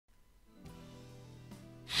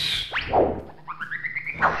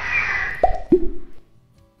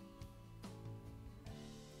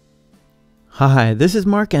Hi, this is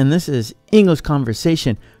Mark and this is English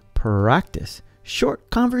Conversation Practice.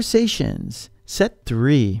 Short Conversations, Set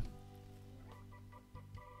 3.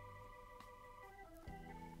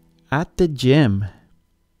 At the gym.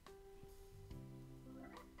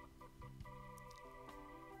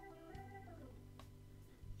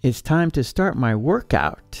 It's time to start my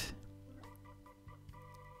workout.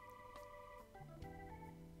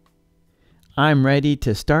 I'm ready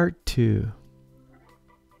to start too.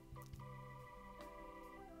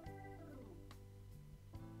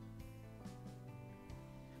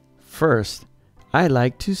 First, I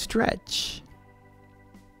like to stretch.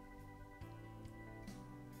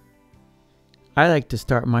 I like to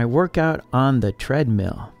start my workout on the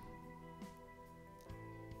treadmill.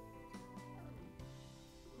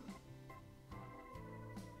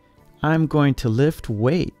 I'm going to lift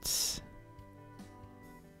weights.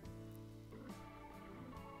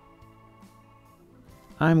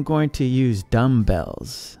 I'm going to use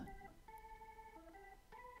dumbbells.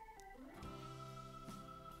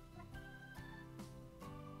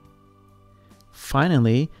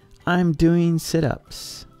 Finally, I'm doing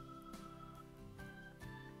sit-ups.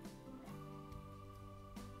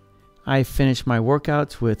 I finish my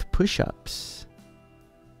workouts with push-ups.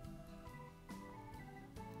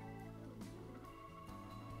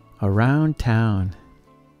 Around town.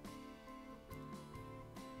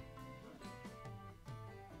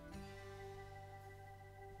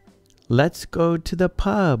 Let's go to the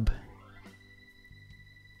pub.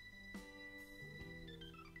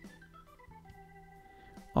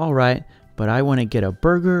 All right, but I want to get a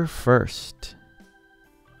burger first.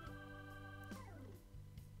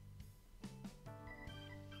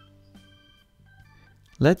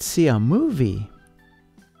 Let's see a movie.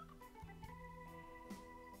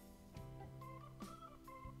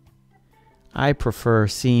 I prefer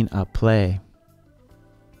seeing a play.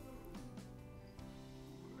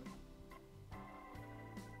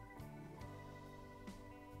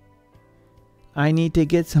 I need to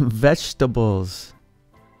get some vegetables.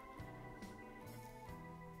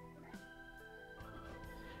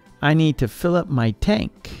 I need to fill up my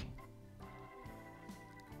tank.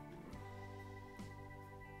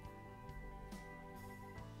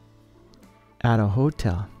 At a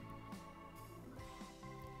hotel.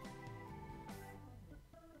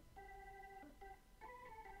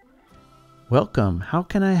 Welcome. How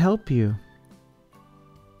can I help you?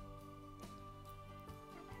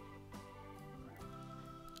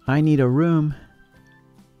 I need a room.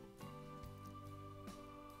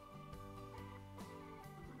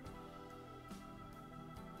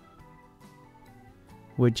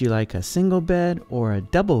 Would you like a single bed or a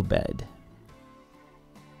double bed?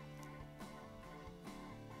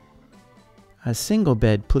 A single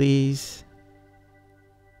bed, please.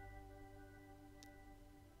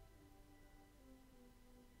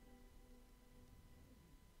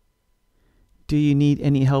 Do you need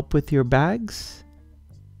any help with your bags?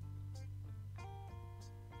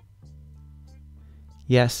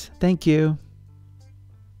 Yes, thank you.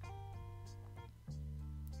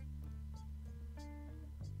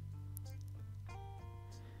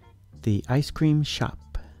 The ice cream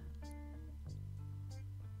shop.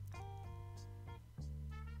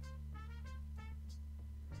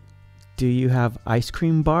 Do you have ice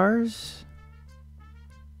cream bars?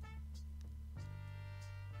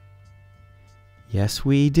 Yes,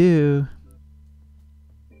 we do.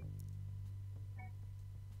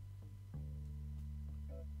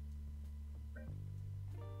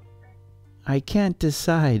 I can't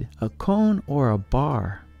decide, a cone or a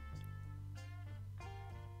bar.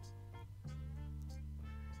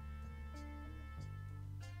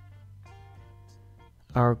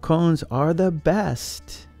 Our cones are the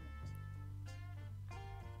best.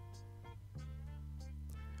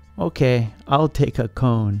 Okay, I'll take a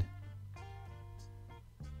cone.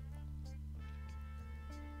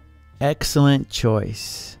 Excellent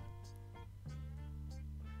choice.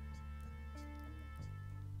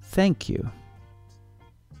 Thank you.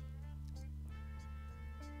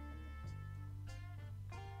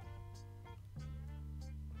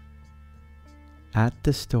 At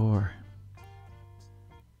the store.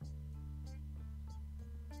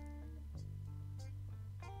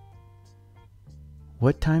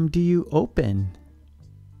 What time do you open?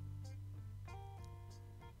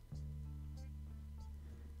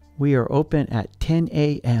 We are open at 10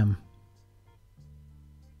 a.m.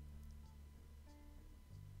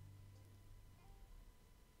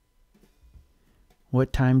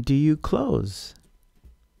 What time do you close?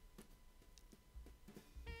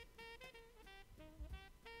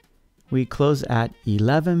 We close at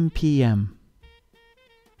 11 p.m.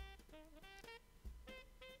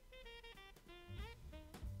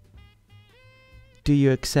 Do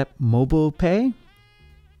you accept mobile pay?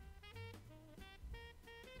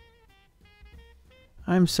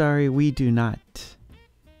 I'm sorry, we do not.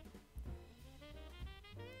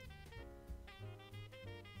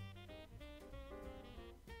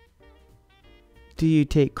 Do you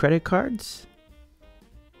take credit cards?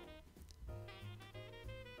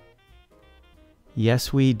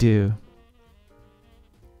 Yes, we do.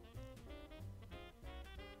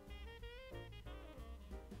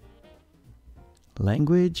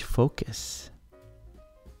 Language focus.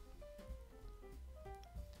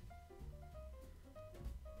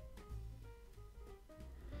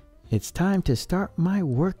 It's time to start my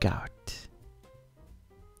workout.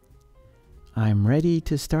 I'm ready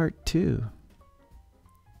to start too.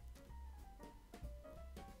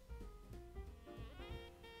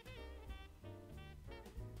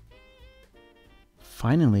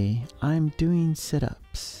 Finally, I'm doing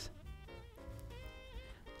sit-ups.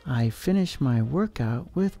 I finish my workout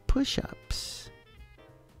with push-ups.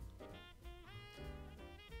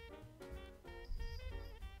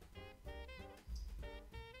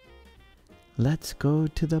 Let's go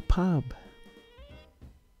to the pub.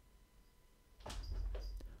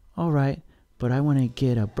 All right, but I want to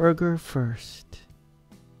get a burger first.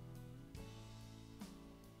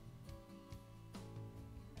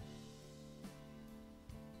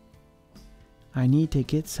 I need to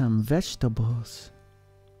get some vegetables.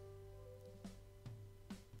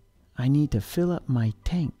 I need to fill up my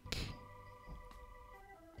tank.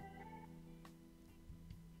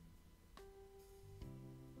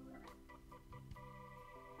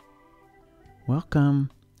 Welcome.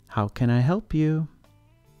 How can I help you?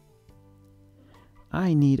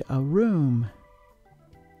 I need a room.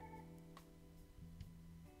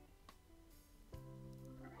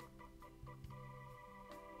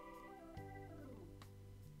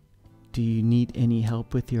 Do you need any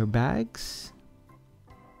help with your bags?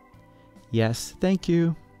 Yes, thank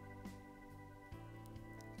you.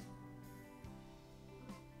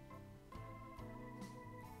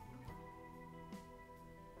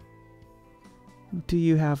 Do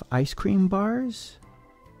you have ice cream bars?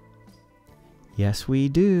 Yes, we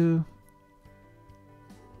do.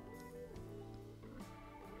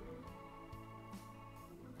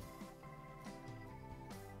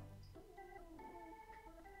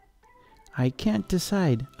 I can't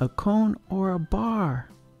decide, a cone or a bar.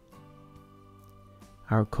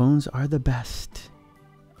 Our cones are the best.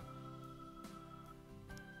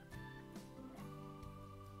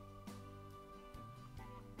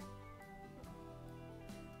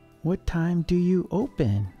 What time do you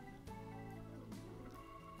open?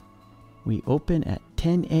 We open at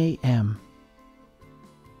 10 a.m.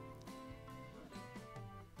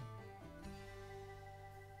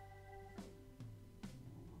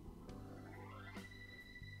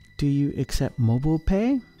 Do you accept mobile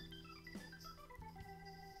pay?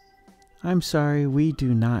 I'm sorry, we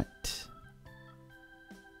do not.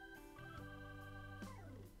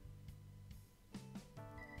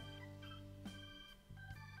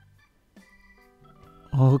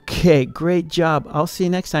 Okay, great job. I'll see you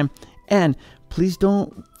next time. And please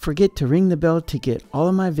don't forget to ring the bell to get all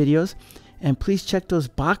of my videos. And please check those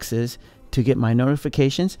boxes to get my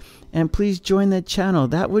notifications. And please join the channel.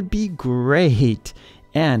 That would be great.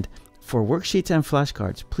 And for worksheets and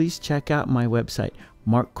flashcards, please check out my website,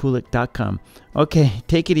 markkulek.com. Okay,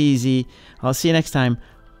 take it easy. I'll see you next time.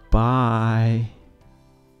 Bye.